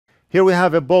Here we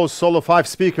have a Bose Solo 5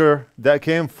 speaker that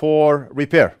came for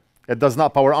repair. It does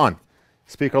not power on.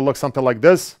 Speaker looks something like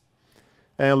this.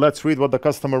 And let's read what the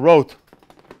customer wrote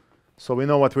so we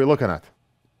know what we're looking at.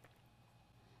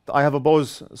 I have a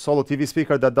Bose Solo TV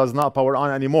speaker that does not power on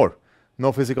anymore.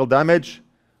 No physical damage,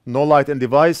 no light in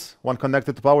device. When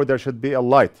connected to power, there should be a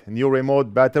light. New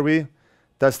remote battery,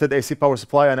 tested AC power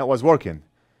supply, and it was working.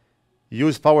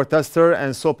 Used power tester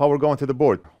and saw power going to the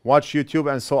board. Watched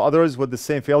YouTube and saw others with the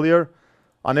same failure.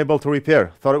 Unable to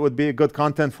repair. Thought it would be good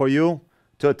content for you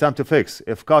to attempt to fix.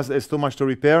 If cost is too much to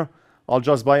repair, I'll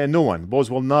just buy a new one. Bose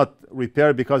will not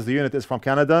repair because the unit is from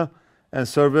Canada and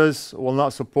service will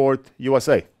not support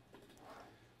USA.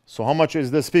 So how much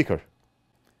is this speaker?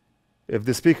 If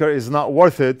the speaker is not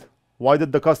worth it, why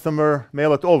did the customer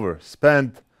mail it over?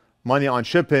 Spend money on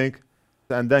shipping,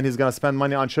 and then he's going to spend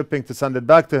money on shipping to send it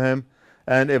back to him.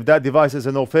 And if that device is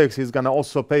a no fix, he's going to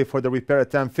also pay for the repair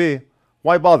attempt fee.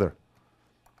 Why bother?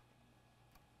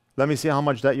 Let me see how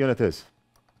much that unit is.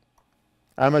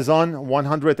 Amazon,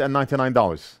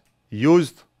 $199.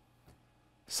 Used,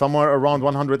 somewhere around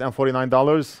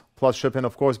 $149, plus shipping,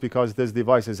 of course, because this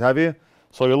device is heavy.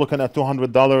 So you're looking at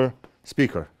 $200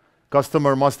 speaker.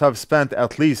 Customer must have spent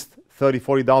at least $30,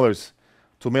 $40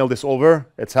 to mail this over.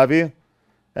 It's heavy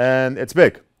and it's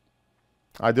big.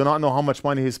 I do not know how much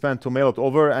money he spent to mail it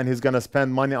over, and he's going to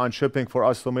spend money on shipping for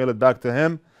us to mail it back to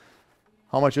him.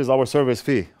 How much is our service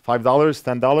fee? $5,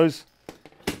 $10?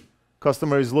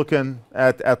 Customer is looking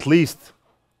at least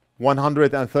 $130,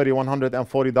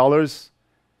 $140,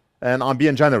 and I'm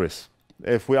being generous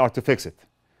if we are to fix it.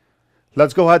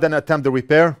 Let's go ahead and attempt the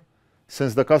repair.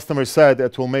 Since the customer said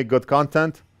it will make good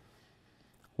content,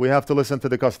 we have to listen to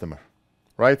the customer,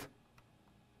 right?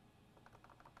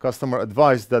 Customer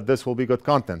advised that this will be good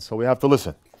content, so we have to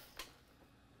listen.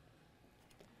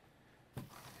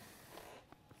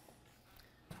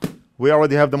 We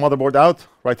already have the motherboard out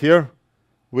right here.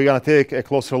 We're going to take a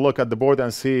closer look at the board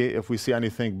and see if we see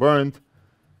anything burned,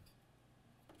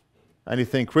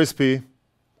 anything crispy,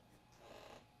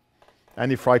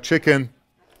 any fried chicken,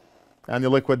 any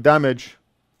liquid damage.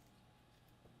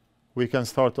 We can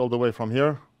start all the way from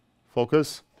here.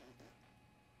 Focus.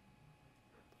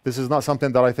 This is not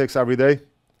something that I fix every day.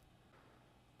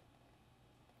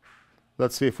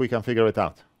 Let's see if we can figure it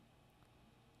out.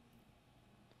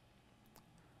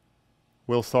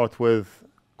 We'll start with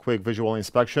quick visual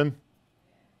inspection.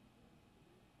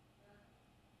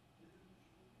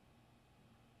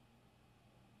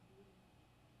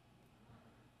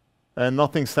 And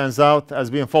nothing stands out as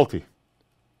being faulty.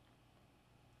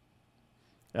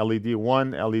 LED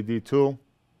 1, LED 2.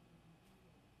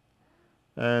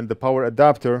 And the power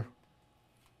adapter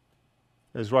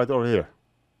is right over here.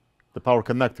 The power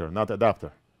connector, not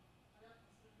adapter.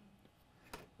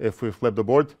 If we flip the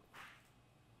board,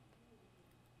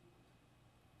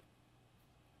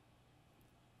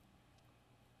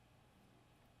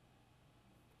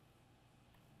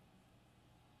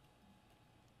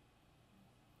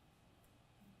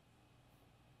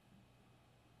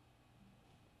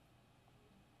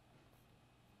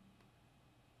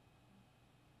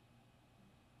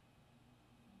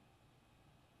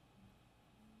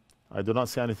 I do not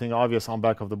see anything obvious on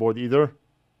back of the board either.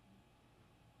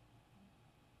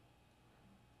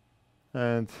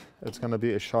 And it's going to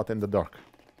be a shot in the dark.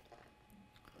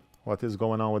 What is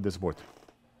going on with this board?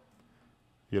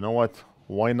 You know what?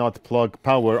 Why not plug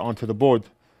power onto the board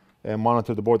and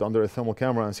monitor the board under a thermal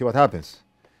camera and see what happens?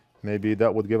 Maybe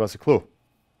that would give us a clue.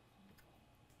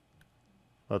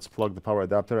 Let's plug the power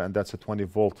adapter, and that's a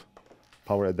 20-volt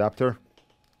power adapter.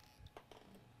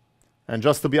 And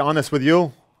just to be honest with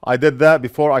you, I did that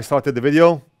before I started the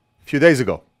video a few days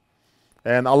ago.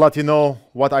 And I'll let you know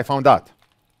what I found out.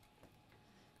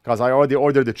 Because I already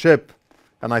ordered the chip,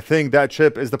 and I think that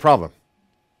chip is the problem.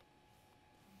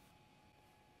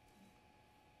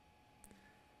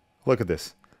 Look at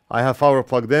this. I have power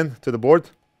plugged in to the board,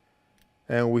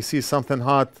 and we see something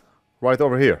hot right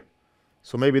over here.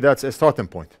 So maybe that's a starting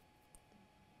point.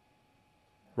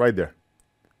 Right there.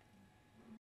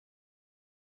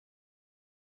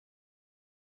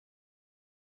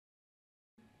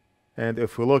 And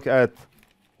if we look at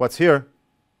what's here,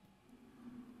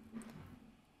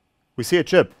 we see a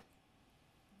chip.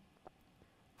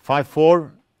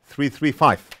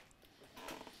 54335.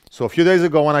 So a few days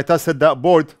ago when I tested that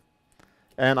board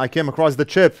and I came across the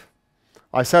chip,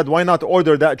 I said, why not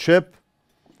order that chip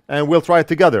and we'll try it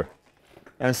together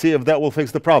and see if that will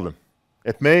fix the problem.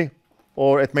 It may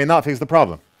or it may not fix the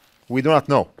problem. We do not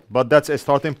know, but that's a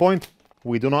starting point.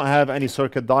 We do not have any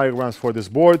circuit diagrams for this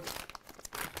board.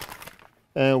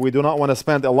 And we do not want to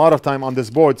spend a lot of time on this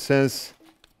board since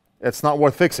it's not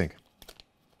worth fixing.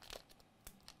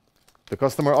 The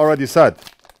customer already said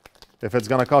if it's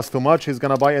gonna cost too much, he's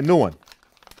gonna buy a new one.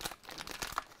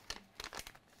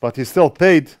 But he still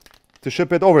paid to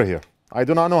ship it over here. I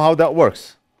do not know how that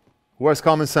works. Where's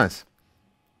common sense?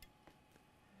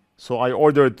 So I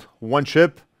ordered one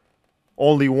chip,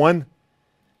 only one,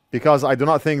 because I do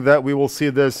not think that we will see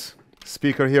this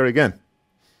speaker here again.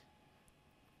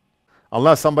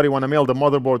 Unless somebody want to mail the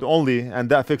motherboard only and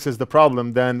that fixes the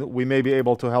problem, then we may be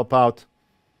able to help out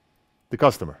the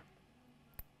customer.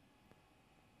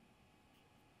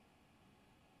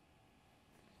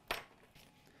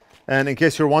 And in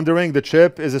case you're wondering, the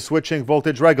chip is a switching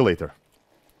voltage regulator.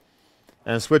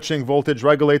 And switching voltage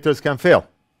regulators can fail.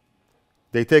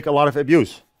 They take a lot of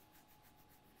abuse.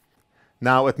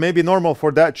 Now, it may be normal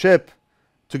for that chip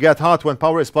to get hot when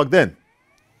power is plugged in.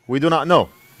 We do not know,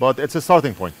 but it's a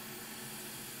starting point.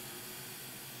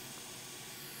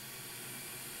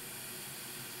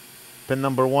 Pin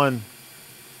number 1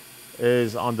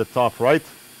 is on the top right.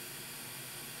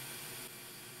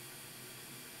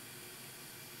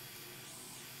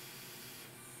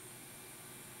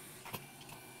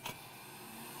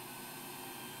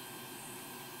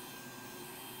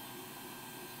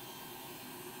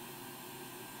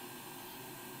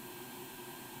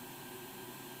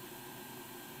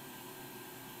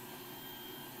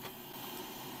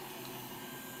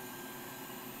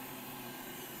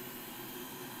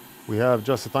 We have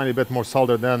just a tiny bit more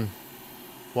solder than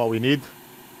what we need.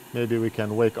 Maybe we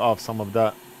can wake off some of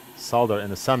that solder in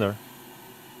the center.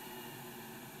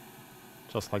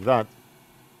 Just like that.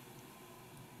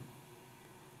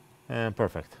 And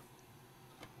perfect.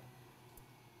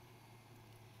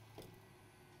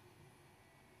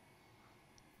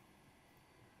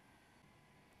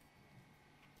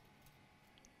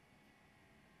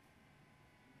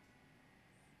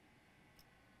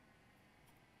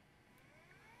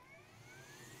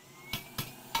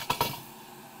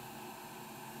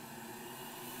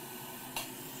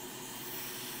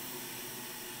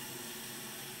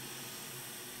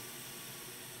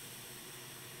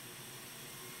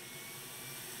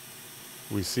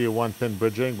 We see one pin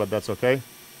bridging, but that's okay.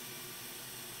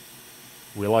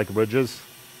 We like bridges.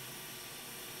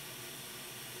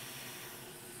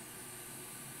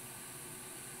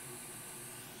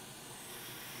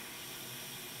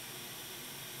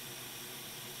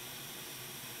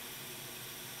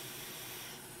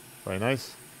 Very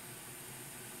nice.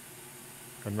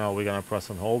 And now we're gonna press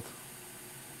and hold.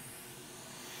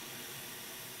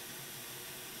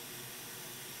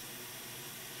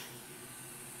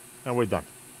 And we're done.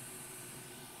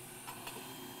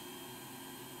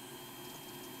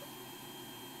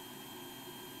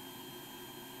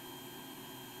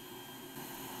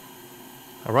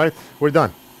 All right, we're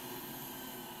done.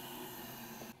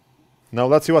 Now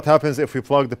let's see what happens if we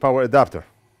plug the power adapter.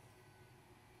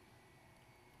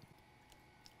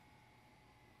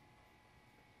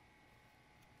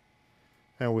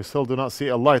 And we still do not see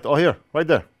a light. Oh, here, right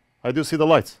there. I do see the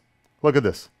lights. Look at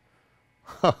this.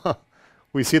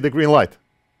 We see the green light.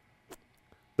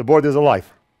 The board is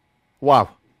alive. Wow.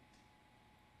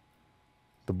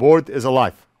 The board is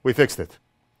alive. We fixed it.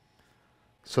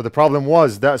 So the problem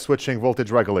was that switching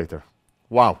voltage regulator.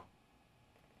 Wow.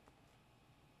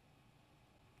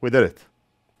 We did it.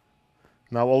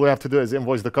 Now all we have to do is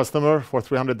invoice the customer for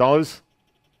 $300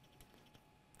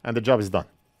 and the job is done.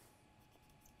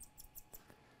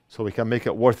 So we can make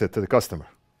it worth it to the customer.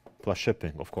 Plus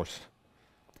shipping, of course.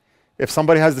 If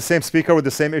somebody has the same speaker with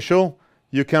the same issue,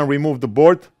 you can remove the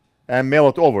board and mail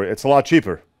it over. It's a lot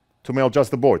cheaper to mail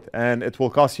just the board, and it will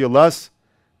cost you less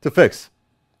to fix.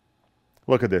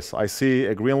 Look at this. I see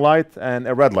a green light and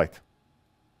a red light.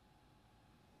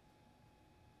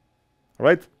 All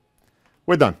right?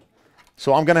 We're done.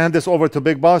 So I'm going to hand this over to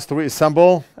Big Boss to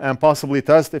reassemble and possibly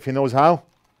test if he knows how.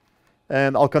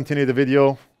 And I'll continue the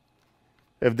video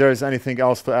if there is anything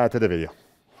else to add to the video.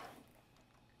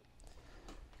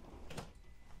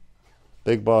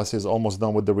 Big Boss is almost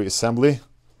done with the reassembly.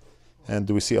 And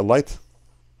do we see a light?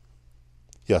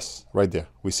 Yes, right there.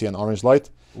 We see an orange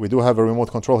light. We do have a remote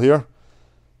control here.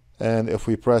 And if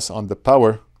we press on the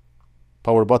power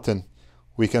button,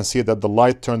 we can see that the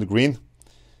light turned green.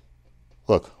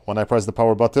 Look, when I press the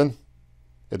power button,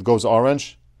 it goes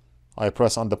orange. I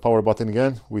press on the power button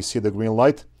again, we see the green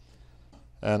light.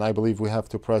 And I believe we have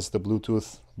to press the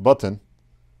Bluetooth button.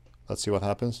 Let's see what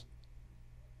happens.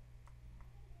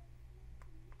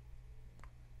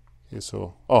 Okay,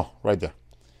 so, oh, right there.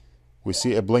 We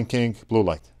see a blinking blue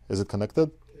light. Is it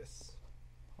connected? Yes.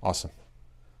 Awesome.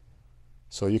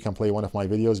 So you can play one of my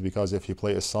videos, because if you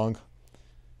play a song,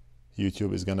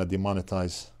 YouTube is gonna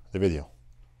demonetize the video.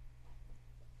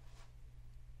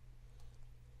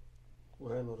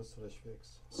 We're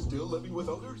NorthridgeFix. Still living with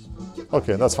odors?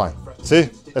 Okay, that's fine. See?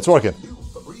 It's working.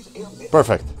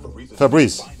 Perfect.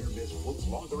 Febreze.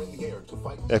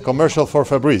 A commercial for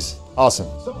Febreze. Awesome.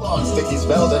 So long, sticky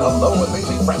smells and hello,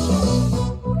 amazing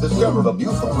freshness. Discover the new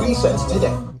Febreze scents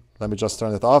today. Let me just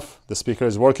turn it off. The speaker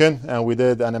is working, and we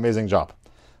did an amazing job.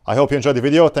 I hope you enjoyed the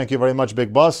video. Thank you very much,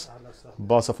 Big Boss.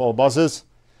 Boss of all bosses.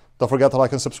 Don't forget to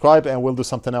like and subscribe, and we'll do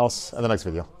something else in the next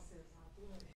video.